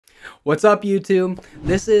What's up, YouTube?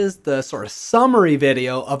 This is the sort of summary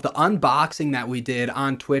video of the unboxing that we did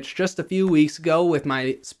on Twitch just a few weeks ago with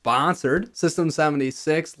my sponsored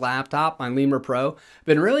System76 laptop, my Lemur Pro.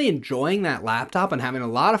 Been really enjoying that laptop and having a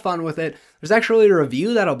lot of fun with it. There's actually a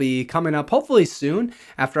review that'll be coming up hopefully soon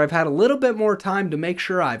after I've had a little bit more time to make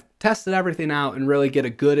sure I've tested everything out and really get a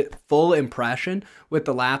good full impression with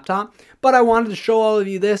the laptop. But I wanted to show all of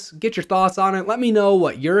you this, get your thoughts on it. Let me know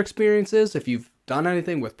what your experience is, if you've done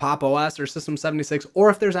anything with Pop! OS or System76, or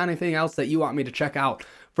if there's anything else that you want me to check out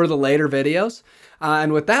for the later videos.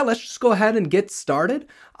 And with that, let's just go ahead and get started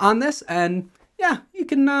on this. And yeah, you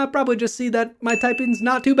can probably just see that my typing's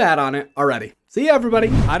not too bad on it already. See ya, everybody.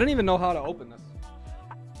 I don't even know how to open this.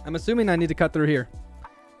 I'm assuming I need to cut through here.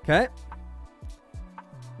 Okay.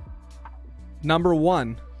 Number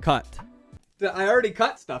 1, cut. I already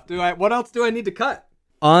cut stuff. What else do I need to cut?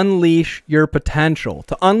 Unleash your potential.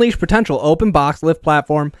 To unleash potential, open box, lift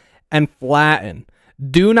platform, and flatten.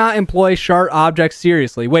 Do not employ sharp objects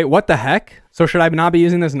seriously. Wait, what the heck? So should I not be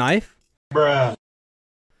using this knife? Bruh.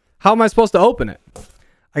 How am I supposed to open it?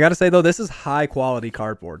 I gotta say though, this is high quality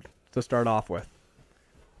cardboard to start off with.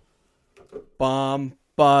 Bum,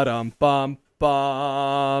 ba-dum, bum,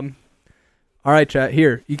 bum. All right, chat,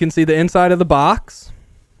 here. You can see the inside of the box.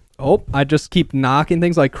 Oh, I just keep knocking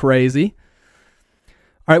things like crazy.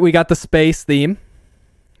 All right, we got the space theme.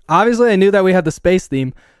 Obviously, I knew that we had the space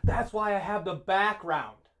theme. That's why I have the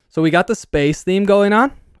background. So we got the space theme going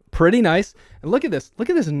on. Pretty nice. And look at this.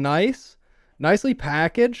 Look at this nicely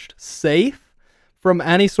packaged, safe from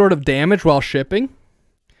any sort of damage while shipping.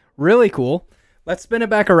 Really cool. Let's spin it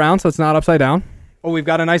back around so it's not upside down. Oh, we've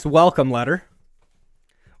got a nice welcome letter.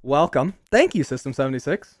 Welcome. Thank you,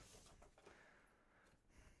 System76.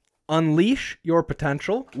 Unleash your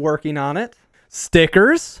potential. Working on it.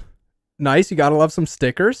 Stickers. Nice. You gotta love some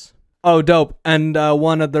stickers. Oh, dope. And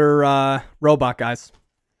one of their robot guys.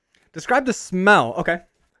 Describe the smell. Okay.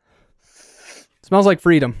 Smells like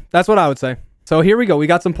freedom. That's what I would say. So here we go. We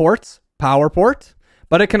got some ports. Power port.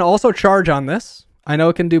 But it can also charge on this. I know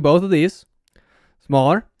it can do both of these.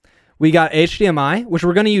 Smaller. We got HDMI, which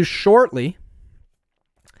we're going to use shortly.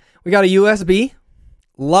 We got a USB.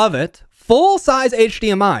 Love it. Full size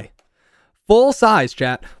HDMI. Full size,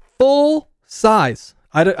 chat. Full size.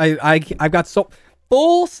 I've got so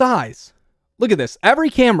full size. Look at this. Every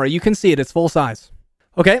camera, you can see it. It's full size.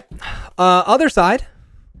 Okay. Other side.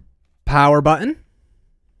 Power button.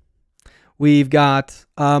 We've got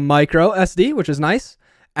micro SD, which is nice.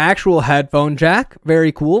 Actual headphone jack.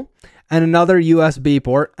 Very cool. And another USB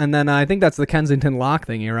port. And then I think that's the Kensington lock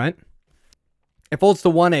thingy, right? It folds to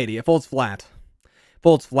 180. It folds flat.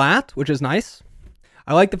 Folds flat, which is nice.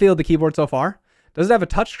 I like the feel of the keyboard so far. Does it have a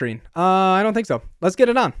touchscreen? I don't think so. Let's get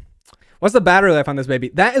it on. What's the battery life on this baby?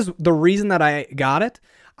 That is the reason that I got it.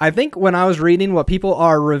 I think when I was reading what people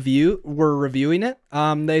were reviewing it,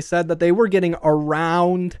 they said that they were getting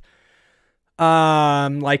around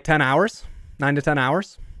like 10 hours, 9 to 10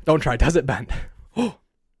 hours. Don't try. Does it bend?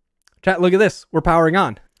 Chat, look at this. We're powering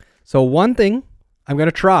on. So one thing I'm going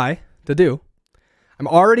to try to do, I'm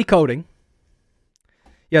already coding.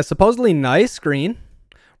 Yeah, supposedly nice screen,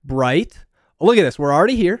 bright. Oh, look at this. We're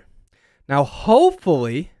already here. Now,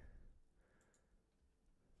 hopefully,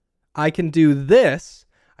 I can do this.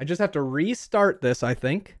 I just have to restart this, I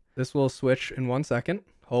think. This will switch in 1 second,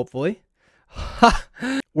 hopefully.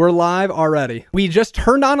 We're live already. We just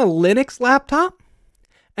turned on a Linux laptop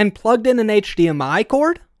and plugged in an HDMI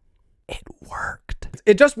cord. It worked.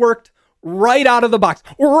 It just worked right out of the box.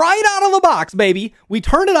 Right out of the box, baby. We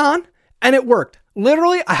turned it on and it worked.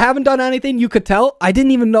 Literally, I haven't done anything. You could tell. I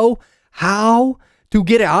didn't even know how to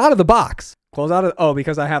get it out of the box. Close out of, oh,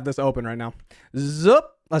 because I have this open right now. Zup.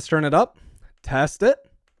 Let's turn it up. Test it.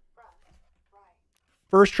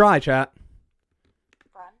 First try, chat.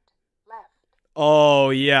 Front, left. Oh,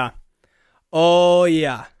 yeah. Oh,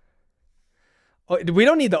 yeah. Oh, we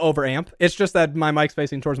don't need the overamp. It's just that my mic's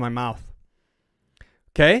facing towards my mouth.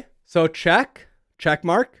 Okay. So check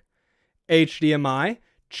mark, HDMI,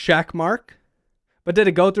 check mark. But did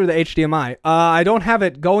it go through the HDMI? I don't have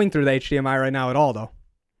it going through the HDMI right now at all, though.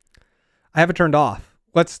 I have it turned off.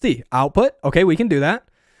 Let's see. Output. Okay, we can do that.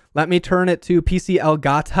 Let me turn it to PC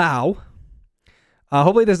Elgato.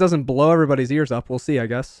 Hopefully this doesn't blow everybody's ears up. We'll see, I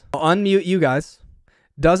guess. I'll unmute you guys.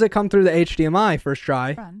 Does it come through the HDMI first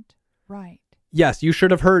try? Front, right. Yes, you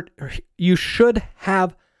should have heard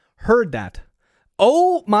that.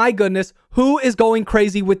 Oh my goodness. Who is going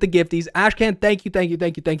crazy with the gifties? Ashcan, thank you, thank you,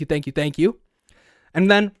 thank you, thank you, thank you, thank you. And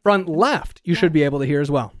then front left, you should be able to hear as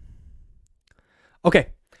well. Okay,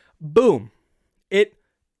 boom. It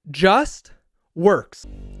just works.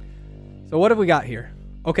 So what have we got here?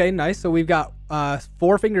 Okay, nice. So we've got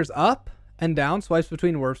 4 fingers up and down, swipes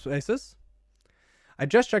between workspaces. I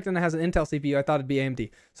just checked and it has an Intel CPU. I thought it'd be AMD.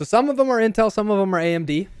 So some of them are Intel, some of them are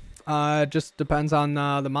AMD. Just depends on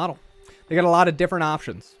the model. They got a lot of different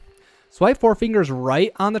options. Swipe 4 fingers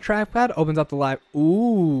right on the trackpad, opens up the live.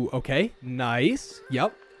 Ooh, okay, nice.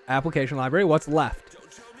 Yep, application library. What's left?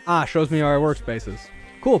 Shows me our workspaces.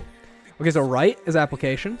 Cool. Okay, so right is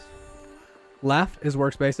applications. Left is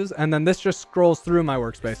workspaces. And then this just scrolls through my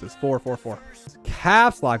workspaces. 4, 4, 4.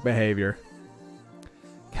 Caps lock behavior.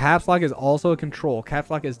 Caps lock is also a control. Caps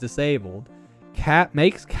lock is disabled.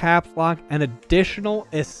 Makes caps lock an additional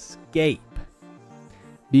escape.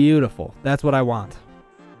 Beautiful. That's what I want.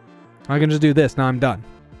 I can just do this. Now I'm done.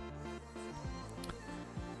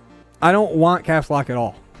 I don't want caps lock at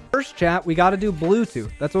all. First, chat, we got to do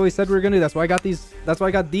Bluetooth. That's what we said we were gonna do. That's why I got these. That's why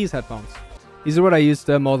I got these headphones. These are what I used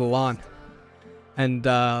to mow the lawn and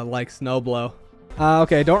like snow blow.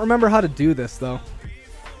 Okay, don't remember how to do this though.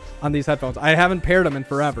 On these headphones, I haven't paired them in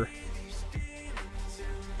forever.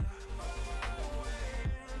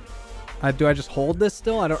 Do I just hold this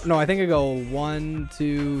still? I don't know. I think I go 1,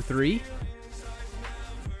 2, 3.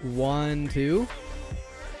 1, 2.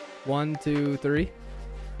 1, 2, 3.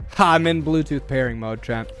 Ha, I'm in Bluetooth pairing mode,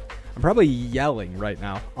 chat. I'm probably yelling right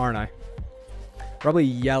now, aren't I? Probably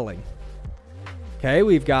yelling. Okay,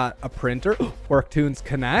 we've got a printer. WorkTunes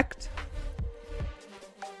Connect.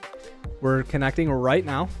 We're connecting right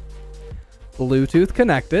now. Bluetooth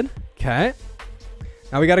connected. Okay.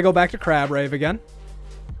 Now we got to go back to Crab Rave again.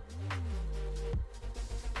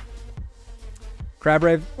 Crab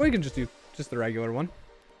Rave. Well, you can just do just the regular one.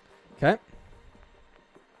 Okay.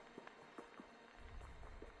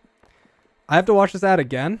 I have to watch this ad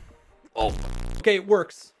again. Oh. Okay, it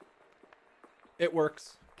works. It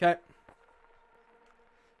works. Okay.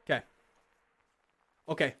 Okay.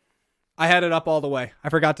 Okay. I had it up all the way. I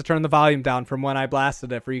forgot to turn the volume down from when I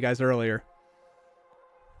blasted it for you guys earlier.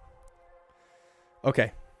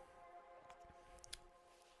 Okay.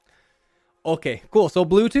 Okay, cool. So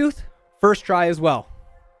Bluetooth, first try as well.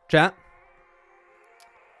 Chat.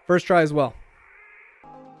 First try as well.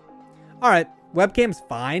 All right, webcam's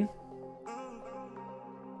fine.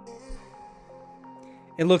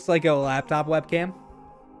 It looks like a laptop webcam.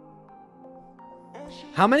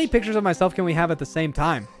 How many pictures of myself can we have at the same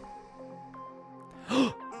time?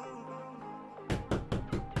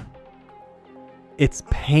 It's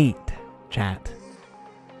paint, chat.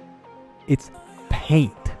 It's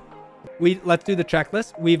paint. Let's do the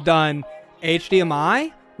checklist. We've done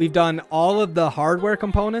HDMI. We've done all of the hardware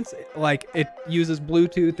components, like it uses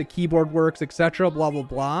Bluetooth, the keyboard works, etc. Blah blah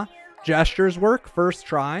blah. Gestures work. First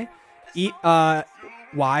try.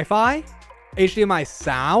 Wi-Fi. HDMI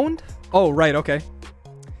sound. Oh right, okay.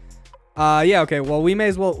 Yeah, okay. Well, we may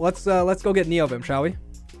as well let's go get NeoVim, shall we?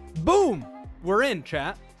 Boom! We're in,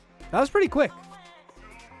 chat. That was pretty quick.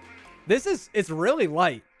 It's really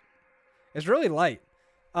light. It's really light.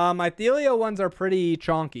 My Thelio ones are pretty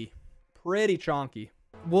chonky. Pretty chonky.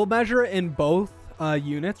 We'll measure it in both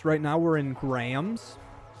units. Right now we're in grams.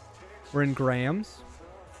 We're in grams.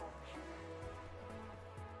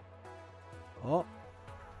 Oh.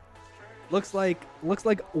 Looks like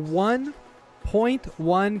 1.1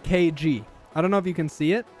 kg. I don't know if you can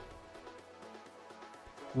see it.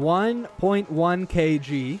 1.1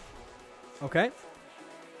 kg. Okay.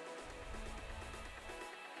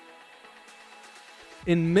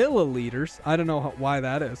 In milliliters. I don't know why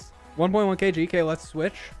that is. 1.1 kg. Okay, let's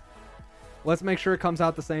switch. Let's make sure it comes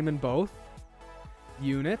out the same in both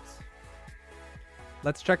units.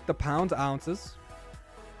 Let's check the pounds, ounces.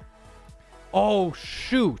 Oh,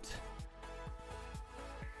 shoot.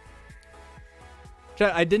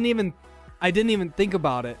 I didn't even think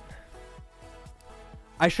about it.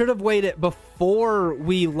 I should have waited before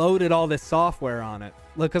we loaded all this software on it.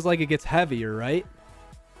 Because like it gets heavier, right?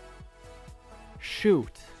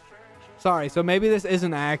 Shoot. Sorry, so maybe this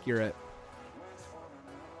isn't accurate.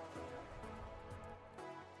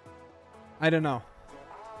 I don't know.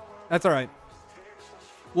 That's all right.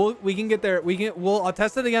 We can get there. I'll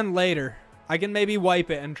test it again later. I can maybe wipe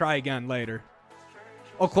it and try again later.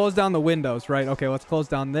 Oh, close down the windows, right? Okay, let's close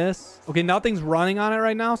down this. Okay, nothing's running on it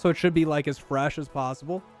right now, so it should be like as fresh as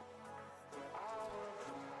possible.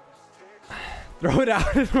 Throw it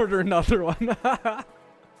out and order another one.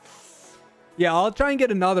 Yeah, I'll try and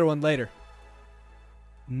get another one later.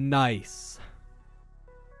 Nice.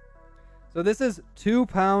 So this is 2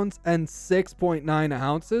 pounds and 6.9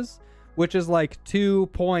 ounces, which is like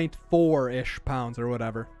 2.4-ish pounds or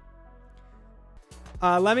whatever.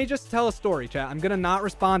 Let me just tell a story, chat. I'm going to not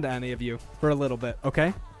respond to any of you for a little bit,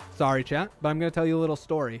 okay? Sorry, chat, but I'm going to tell you a little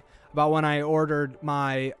story about when I ordered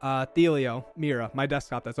my Thelio Mira, my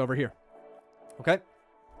desktop that's over here. Okay?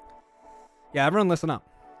 Yeah, everyone listen up.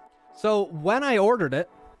 So when I ordered it,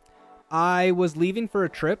 I was leaving for a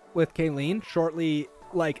trip with Kayleen shortly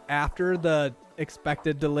like after the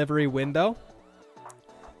expected delivery window.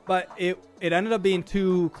 But it ended up being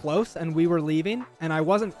too close and we were leaving and I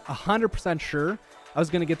wasn't 100% sure I was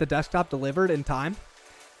going to get the desktop delivered in time.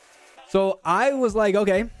 So I was like,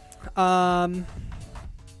 okay, I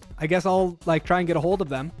guess I'll like try and get a hold of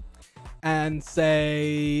them and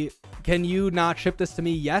say, can you not ship this to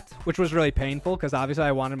me yet? Which was really painful because obviously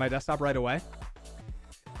I wanted my desktop right away.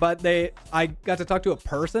 But I got to talk to a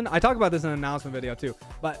person. I talked about this in an announcement video too,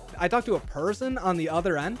 but I talked to a person on the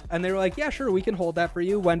other end and they were like, yeah, sure, we can hold that for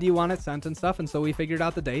you. When do you want it sent and stuff? And so we figured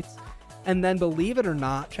out the dates. And then believe it or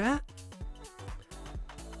not, chat,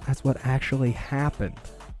 that's what actually happened.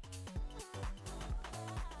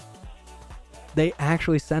 They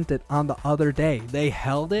actually sent it on the other day. They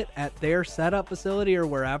held it at their setup facility or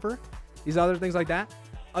wherever. These other things like that.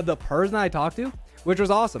 The person I talked to, which was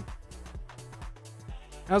awesome.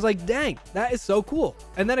 I was like, dang, that is so cool.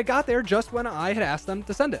 And then it got there just when I had asked them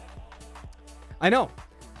to send it. I know.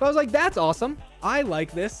 So I was like, that's awesome. I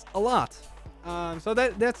like this a lot. So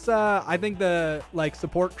that's I think the like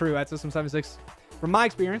support crew at System76, from my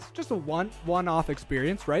experience, just a one-off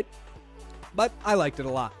experience, right? But I liked it a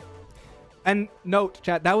lot. And note,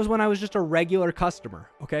 chat, that was when I was just a regular customer,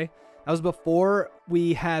 okay? That was before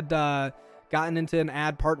we had gotten into an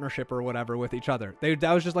ad partnership or whatever with each other.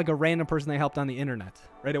 That was just like a random person they helped on the internet,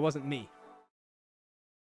 right? It wasn't me.